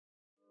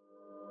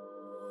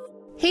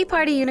Hey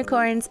party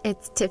unicorns,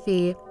 it's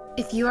Tiffy.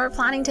 If you are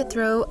planning to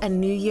throw a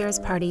New Year's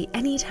party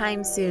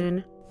anytime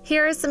soon,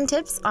 here are some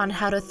tips on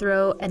how to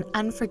throw an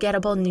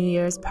unforgettable New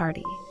Year's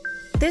party.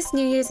 This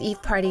New Year's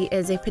Eve party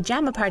is a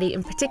pajama party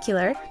in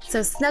particular,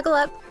 so snuggle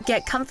up,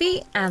 get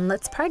comfy, and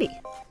let's party.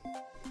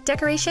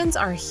 Decorations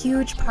are a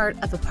huge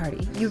part of a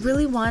party. You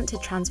really want to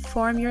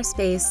transform your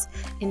space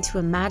into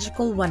a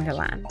magical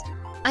wonderland.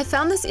 I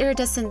found this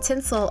iridescent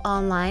tinsel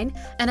online,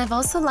 and I've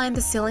also lined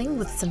the ceiling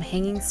with some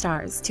hanging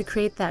stars to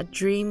create that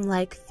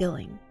dream-like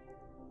feeling.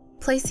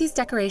 Place these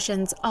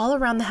decorations all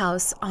around the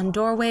house, on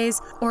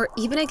doorways, or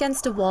even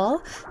against a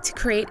wall to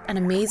create an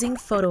amazing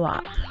photo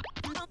op.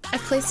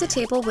 I've placed a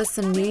table with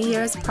some New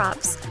Year's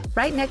props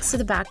right next to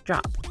the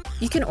backdrop.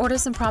 You can order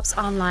some props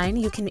online,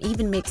 you can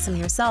even make some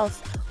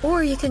yourself,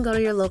 or you can go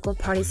to your local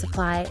party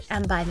supply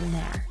and buy them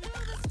there.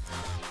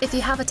 If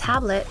you have a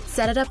tablet,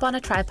 set it up on a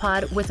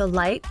tripod with a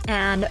light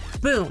and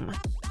boom!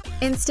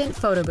 Instant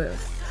photo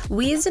booth.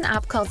 We used an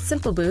app called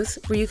Simple Booth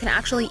where you can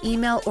actually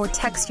email or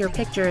text your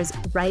pictures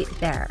right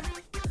there.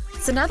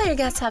 So now that your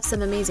guests have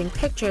some amazing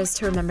pictures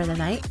to remember the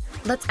night,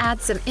 let's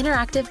add some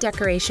interactive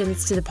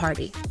decorations to the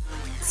party.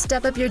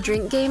 Step up your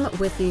drink game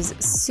with these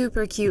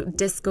super cute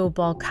disco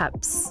ball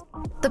cups.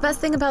 The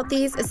best thing about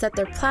these is that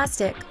they're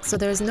plastic, so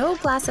there's no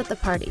glass at the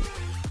party.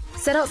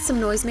 Set out some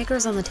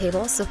noisemakers on the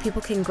table so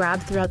people can grab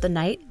throughout the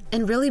night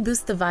and really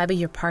boost the vibe of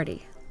your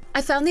party.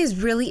 I found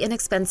these really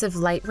inexpensive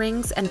light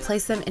rings and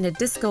placed them in a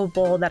disco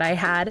bowl that I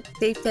had.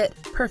 They fit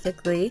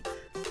perfectly.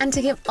 And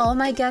to give all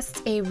my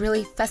guests a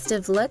really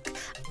festive look,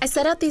 I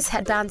set out these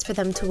headbands for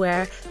them to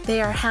wear. They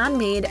are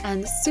handmade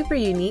and super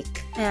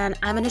unique, and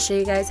I'm going to show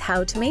you guys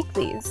how to make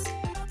these.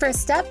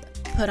 First step,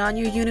 put on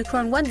your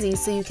unicorn onesie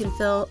so you can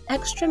feel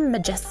extra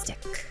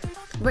majestic.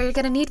 What you're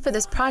going to need for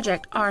this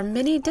project are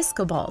mini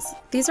disco balls.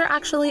 These are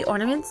actually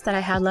ornaments that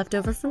I had left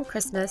over from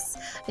Christmas,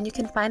 and you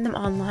can find them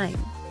online.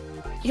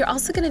 You're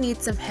also going to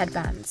need some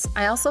headbands.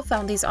 I also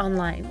found these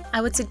online.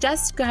 I would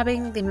suggest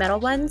grabbing the metal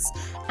ones,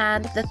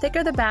 and the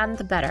thicker the band,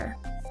 the better.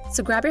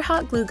 So grab your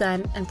hot glue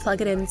gun and plug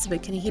it in so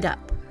it can heat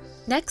up.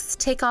 Next,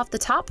 take off the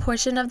top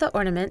portion of the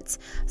ornament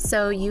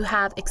so you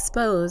have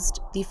exposed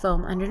the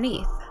foam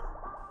underneath.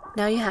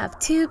 Now you have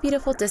two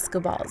beautiful disco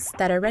balls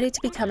that are ready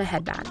to become a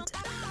headband.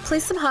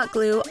 Place some hot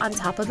glue on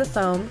top of the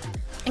foam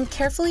and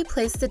carefully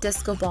place the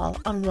disco ball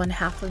on one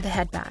half of the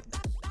headband.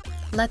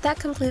 Let that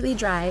completely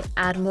dry,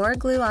 add more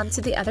glue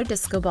onto the other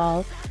disco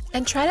ball,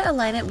 and try to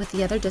align it with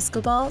the other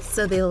disco ball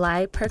so they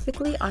lie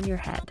perfectly on your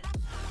head.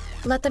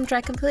 Let them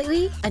dry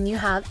completely and you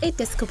have a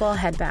disco ball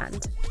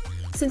headband.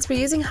 Since we're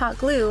using hot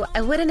glue,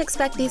 I wouldn't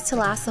expect these to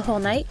last the whole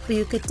night, but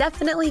you could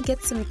definitely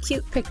get some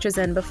cute pictures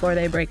in before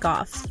they break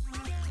off.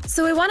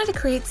 So I wanted to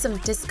create some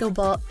disco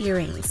ball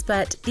earrings,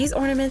 but these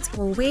ornaments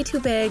were way too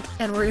big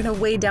and were gonna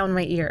weigh down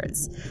my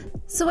ears.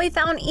 So I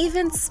found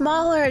even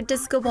smaller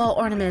disco ball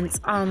ornaments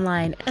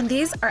online, and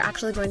these are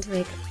actually going to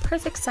make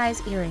perfect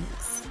size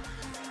earrings.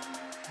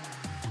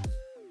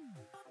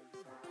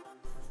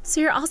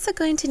 So you're also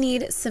going to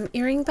need some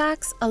earring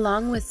backs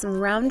along with some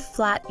round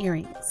flat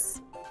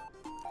earrings.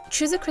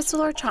 Choose a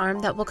crystal or charm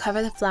that will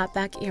cover the flat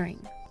back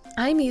earring.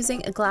 I'm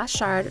using a glass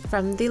shard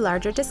from the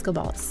larger disco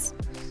balls.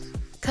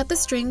 Cut the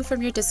string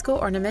from your disco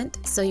ornament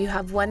so you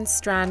have one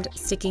strand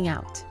sticking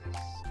out.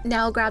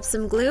 Now grab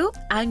some glue,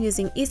 I'm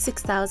using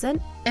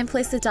E6000, and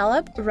place the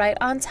dollop right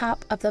on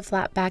top of the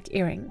flat back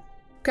earring.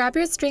 Grab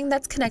your string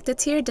that's connected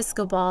to your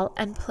disco ball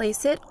and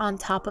place it on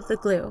top of the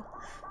glue.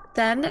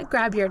 Then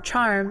grab your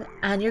charm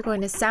and you're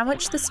going to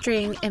sandwich the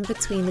string in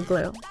between the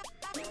glue.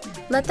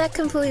 Let that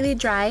completely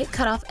dry,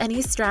 cut off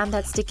any strand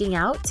that's sticking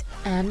out,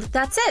 and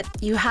that's it!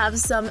 You have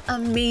some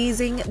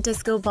amazing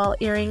disco ball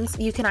earrings.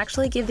 You can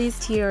actually give these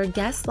to your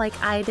guests like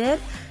I did,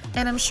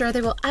 and I'm sure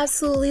they will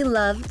absolutely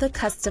love the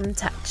custom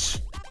touch.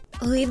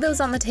 Leave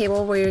those on the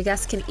table where your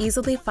guests can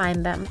easily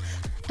find them,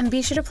 and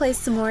be sure to place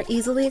some more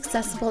easily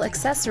accessible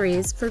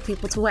accessories for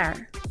people to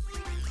wear.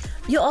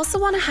 You'll also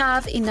want to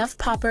have enough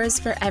poppers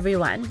for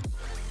everyone.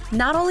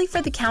 Not only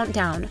for the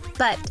countdown,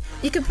 but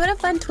you can put a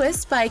fun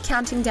twist by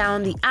counting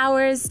down the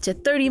hours to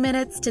 30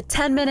 minutes to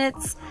 10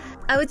 minutes.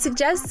 I would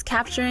suggest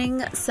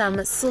capturing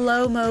some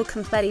slow-mo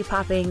confetti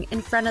popping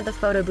in front of the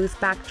photo booth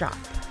backdrop.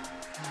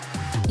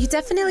 You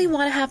definitely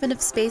want to have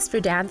enough space for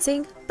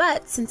dancing,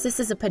 but since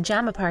this is a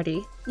pajama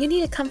party, you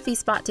need a comfy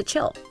spot to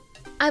chill.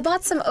 I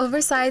bought some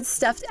oversized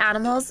stuffed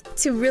animals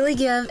to really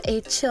give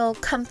a chill,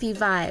 comfy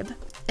vibe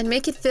and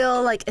make it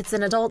feel like it's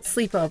an adult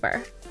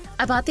sleepover.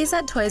 I bought these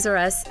at Toys R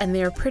Us and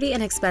they are pretty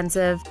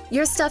inexpensive.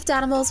 Your stuffed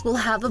animals will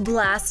have a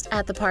blast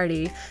at the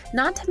party.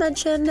 Not to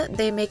mention,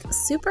 they make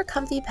super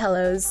comfy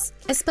pillows,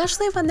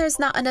 especially when there's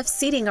not enough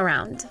seating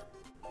around.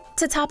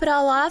 To top it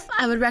all off,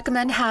 I would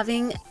recommend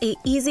having an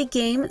easy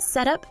game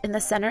set up in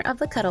the center of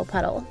the cuddle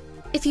puddle.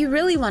 If you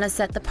really want to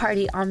set the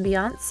party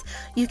ambiance,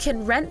 you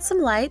can rent some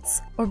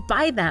lights or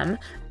buy them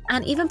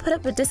and even put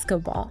up a disco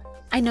ball.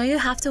 I know you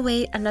have to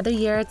wait another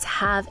year to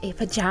have a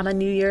pajama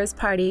New Year's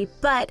party,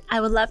 but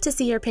I would love to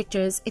see your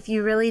pictures if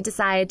you really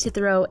decide to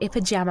throw a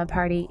pajama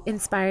party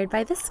inspired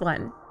by this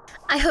one.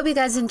 I hope you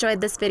guys enjoyed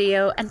this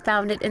video and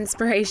found it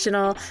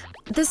inspirational.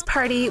 This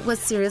party was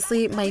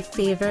seriously my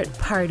favorite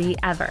party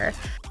ever,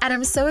 and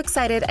I'm so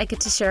excited I get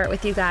to share it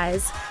with you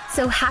guys.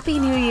 So happy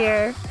New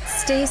Year,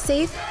 stay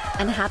safe,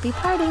 and happy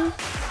partying!